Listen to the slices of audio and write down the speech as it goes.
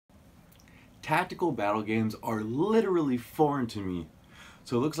tactical battle games are literally foreign to me.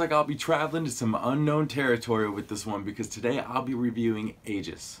 So it looks like I'll be traveling to some unknown territory with this one because today I'll be reviewing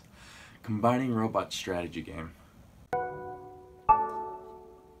AEGIS, Combining Robot Strategy game.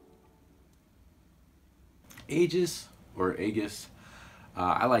 AEGIS, or AEGIS,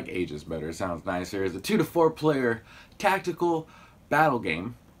 I like AEGIS better, it sounds nicer, is a 2 to 4 player tactical battle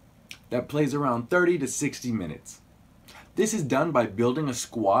game that plays around 30 to 60 minutes. This is done by building a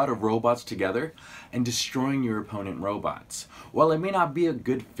squad of robots together and destroying your opponent robots. While it may not be a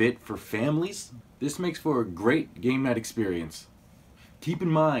good fit for families, this makes for a great game night experience. Keep in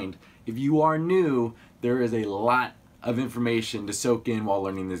mind, if you are new, there is a lot of information to soak in while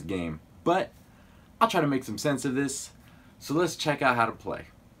learning this game. But I'll try to make some sense of this, so let's check out how to play.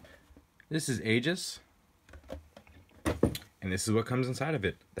 This is AEGIS, and this is what comes inside of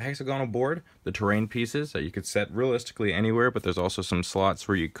it. The hexagonal board, the terrain pieces that you could set realistically anywhere, but there's also some slots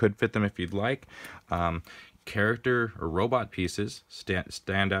where you could fit them if you'd like. Character or robot pieces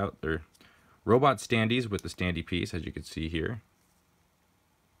stand out. They're robot standees with the standee piece, as you can see here.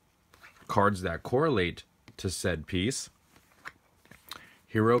 Cards that correlate to said piece.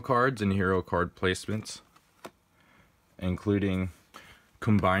 Hero cards and hero card placements, including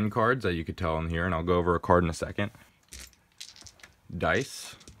combined cards that you could tell in here, and I'll go over a card in a second.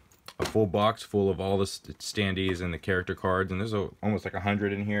 Dice, a full box full of all the standees and the character cards, and there's almost like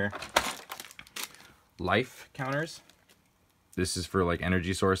 100 in here. Life counters. This is for like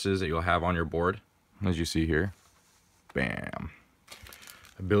energy sources that you'll have on your board, as you see here. Bam.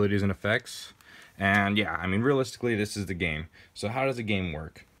 Abilities and effects. And yeah, I mean, realistically, this is the game. So how does the game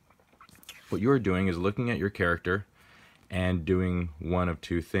work? What you're doing is looking at your character and doing one of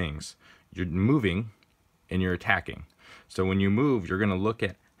two things. You're moving and you're attacking. So when you move, you're going to look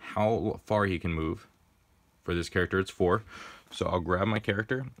at how far he can move. For this character, it's 4. So I'll grab my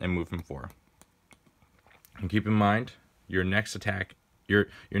character and move him 4. And keep in mind, your next attack, your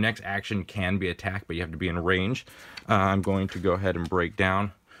next action can be attack, but you have to be in range. I'm going to go ahead and break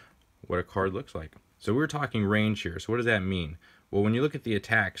down what a card looks like. So we're talking range here. So what does that mean? Well, when you look at the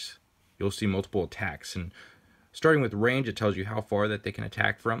attacks, you'll see multiple attacks. And starting with range, it tells you how far that they can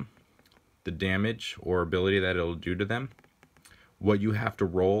attack from, the damage or ability that it'll do to them, what you have to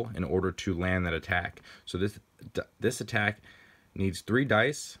roll in order to land that attack. So this attack needs 3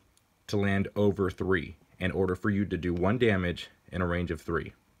 dice to land over 3 in order for you to do 1 damage in a range of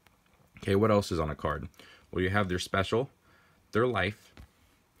 3. Okay, what else is on a card? Well, you have their special, their life,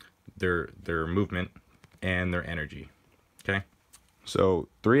 their movement, and their energy. Okay, so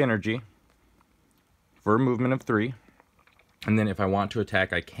 3 energy for a movement of 3, and then if I want to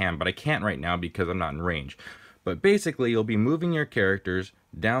attack, I can, but I can't right now because I'm not in range. But basically, you'll be moving your characters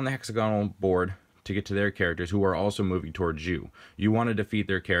down the hexagonal board to get to their characters who are also moving towards you. You want to defeat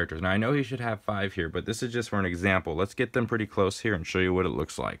their characters. Now, I know he should have 5 here, but this is just for an example. Let's get them pretty close here and show you what it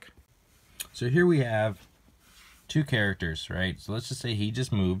looks like. So here we have 2 characters, right? So let's just say he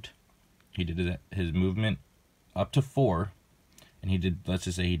just moved. He did his movement up to 4, and let's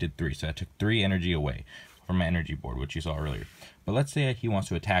just say he did 3. So I took 3 energy away from my energy board, which you saw earlier. But let's say he wants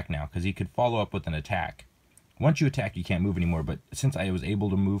to attack now, because he could follow up with an attack. Once you attack, you can't move anymore, but since I was able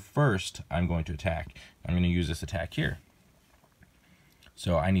to move first, I'm going to attack. I'm going to use this attack here.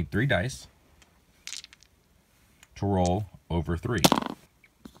 So I need 3 dice to roll over 3.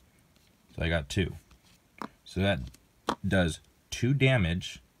 So I got 2. So that does 2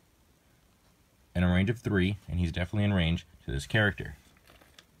 damage in a range of 3, and he's definitely in range to this character.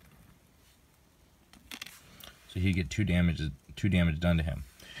 So he get 2 damage done to him.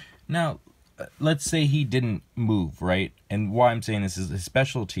 Now, let's say he didn't move, right? And why I'm saying this is his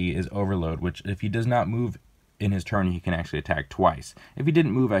specialty is overload, which if he does not move in his turn, he can actually attack twice. If he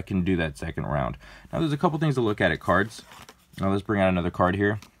didn't move, I can do that second round. Now, there's a couple things to look at cards. Now, let's bring out another card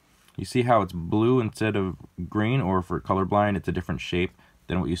here. You see how it's blue instead of green, or for colorblind, it's a different shape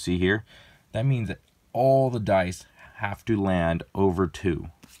than what you see here. That means that all the dice have to land over 2.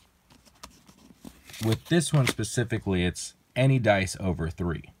 With this one specifically, it's any dice over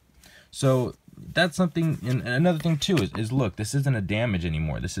 3. So that's something, and another thing too is look, this isn't a damage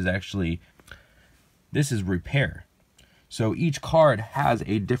anymore. This is repair. So each card has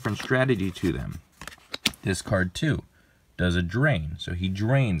a different strategy to them. This card too does a drain. So he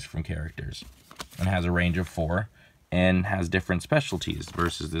drains from characters and has a range of 4. And has different specialties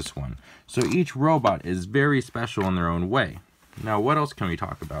versus this one. So each robot is very special in their own way. Now, what else can we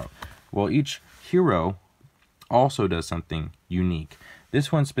talk about? Well, each hero also does something unique.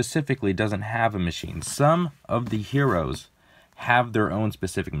 This one specifically doesn't have a machine. Some of the heroes have their own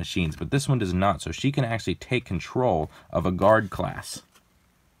specific machines, but this one does not. So she can actually take control of a guard class.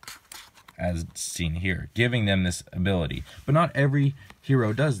 as seen here, giving them this ability. But not every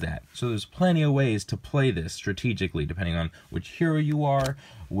hero does that. So there's plenty of ways to play this strategically, depending on which hero you are,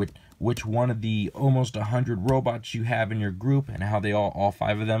 which one of the almost 100 robots you have in your group, and how they all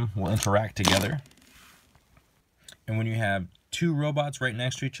 5 of them will interact together. And when you have 2 robots right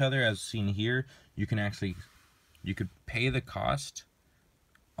next to each other, as seen here, you could pay the cost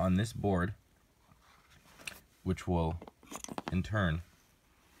on this board, which will in turn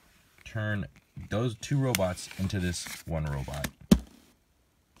turn those 2 robots into this 1 robot.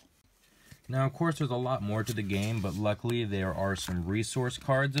 Now, of course, there's a lot more to the game, but luckily there are some resource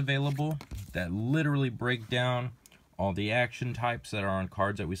cards available that literally break down all the action types that are on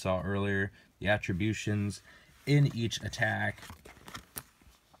cards that we saw earlier, the attributions in each attack,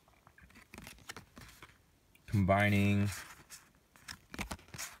 combining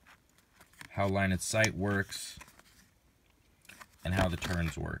how line of sight works, and how the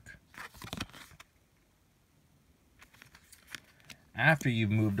turns work. After you've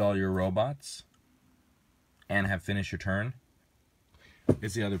moved all your robots and have finished your turn,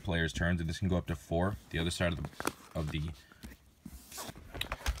 it's the other player's turns, and this can go up to 4. The other side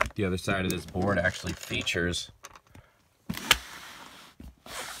of this board actually features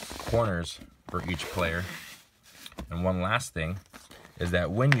corners for each player. And one last thing is that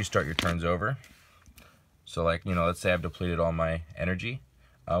when you start your turns over, so like, let's say I've depleted all my energy,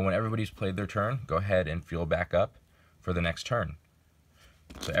 when everybody's played their turn, go ahead and fuel back up for the next turn.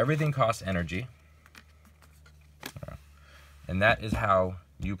 So everything costs energy, and that is how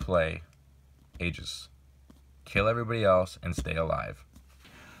you play Aegis. Kill everybody else and stay alive.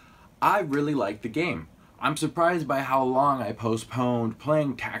 I really like the game. I'm surprised by how long I postponed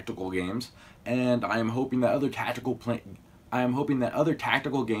playing tactical games, and I am hoping that other tactical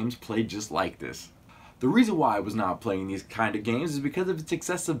games play just like this. The reason why I was not playing these kind of games is because of its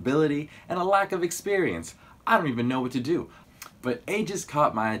accessibility and a lack of experience. I don't even know what to do. But Aegis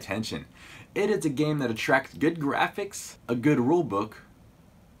caught my attention. It is a game that attracts good graphics, a good rulebook,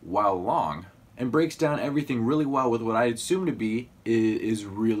 while long, and breaks down everything really well with what I assume to be is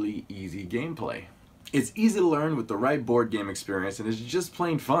really easy gameplay. It's easy to learn with the right board game experience, and it's just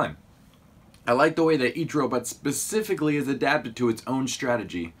plain fun. I like the way that each robot specifically is adapted to its own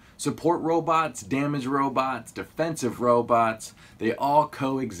strategy. Support robots, damage robots, defensive robots, they all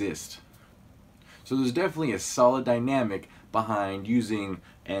coexist. So there's definitely a solid dynamic behind using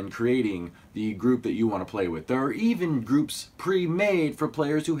and creating the group that you want to play with. There are even groups pre-made for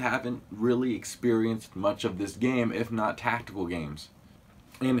players who haven't really experienced much of this game, if not tactical games.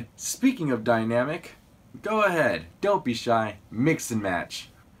 And speaking of dynamic, go ahead, don't be shy, mix and match.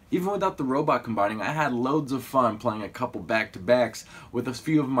 Even without the robot combining, I had loads of fun playing a couple back-to-backs with a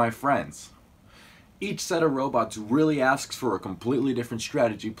few of my friends. Each set of robots really asks for a completely different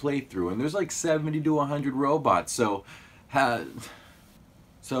strategy playthrough, and there's like 70 to 100 robots, so have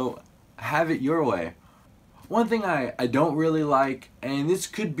it your way. One thing I don't really like, and this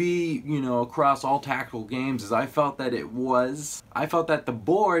could be, across all tactical games, is I felt that the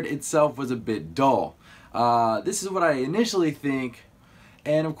board itself was a bit dull. This is what I initially think,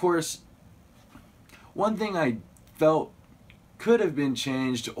 and of course, one thing I felt could have been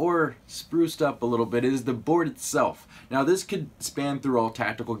changed or spruced up a little bit is the board itself. Now this could span through all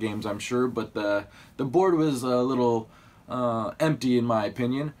tactical games, I'm sure, but the board was a little empty in my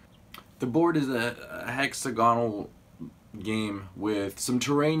opinion. The board is a hexagonal game with some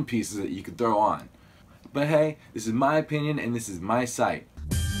terrain pieces that you could throw on. But hey, this is my opinion and this is my site.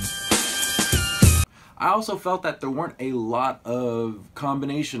 I also felt that there weren't a lot of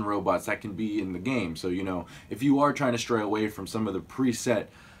combination robots that can be in the game. So, if you are trying to stray away from some of the preset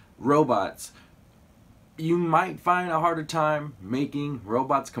robots, you might find a harder time making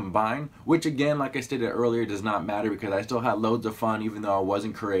robots combine, which again, like I stated earlier, does not matter because I still had loads of fun even though I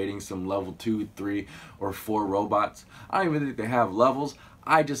wasn't creating some level 2, 3, or 4 robots. I don't even think they have levels.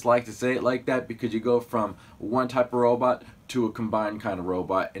 I just like to say it like that because you go from one type of robot to a combined kind of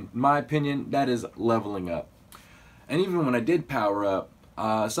robot. In my opinion, that is leveling up. And even when I did power up,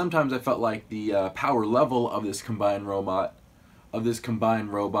 sometimes I felt like the power level of this combined robot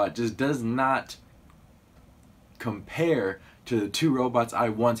just does not compare to the 2 robots I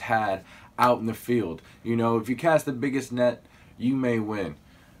once had out in the field. If you cast the biggest net, you may win.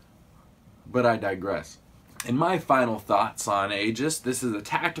 But I digress. And my final thoughts on Aegis, this is a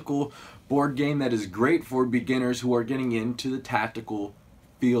tactical board game that is great for beginners who are getting into the tactical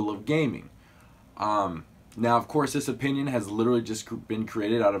feel of gaming. Now, of course, this opinion has literally just been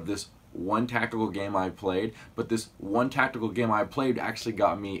created out of this one tactical game I played, but this one tactical game I played actually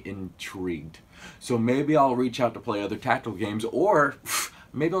got me intrigued. So maybe I'll reach out to play other tactical games, or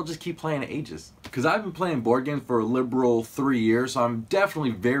maybe I'll just keep playing Aegis. Because I've been playing board games for a liberal 3 years, so I'm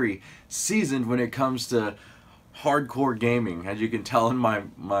definitely very seasoned when it comes to hardcore gaming. As you can tell in my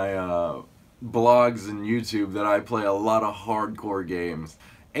blogs and YouTube that I play a lot of hardcore games.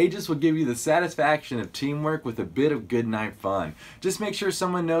 Aegis will give you the satisfaction of teamwork with a bit of good night fun. Just make sure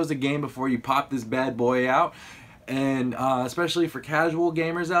someone knows the game before you pop this bad boy out. And especially for casual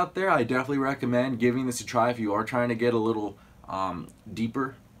gamers out there, I definitely recommend giving this a try if you are trying to get a little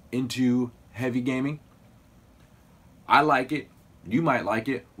deeper into heavy gaming. I like it. You might like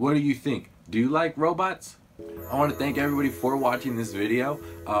it. What do you think? Do you like robots? I want to thank everybody for watching this video.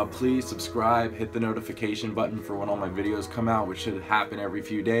 Please subscribe, hit the notification button for when all my videos come out, which should happen every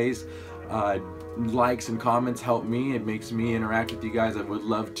few days. Likes and comments help me. It makes me interact with you guys. I would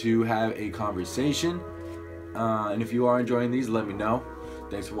love to have a conversation. And if you are enjoying these, let me know.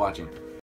 Thanks for watching.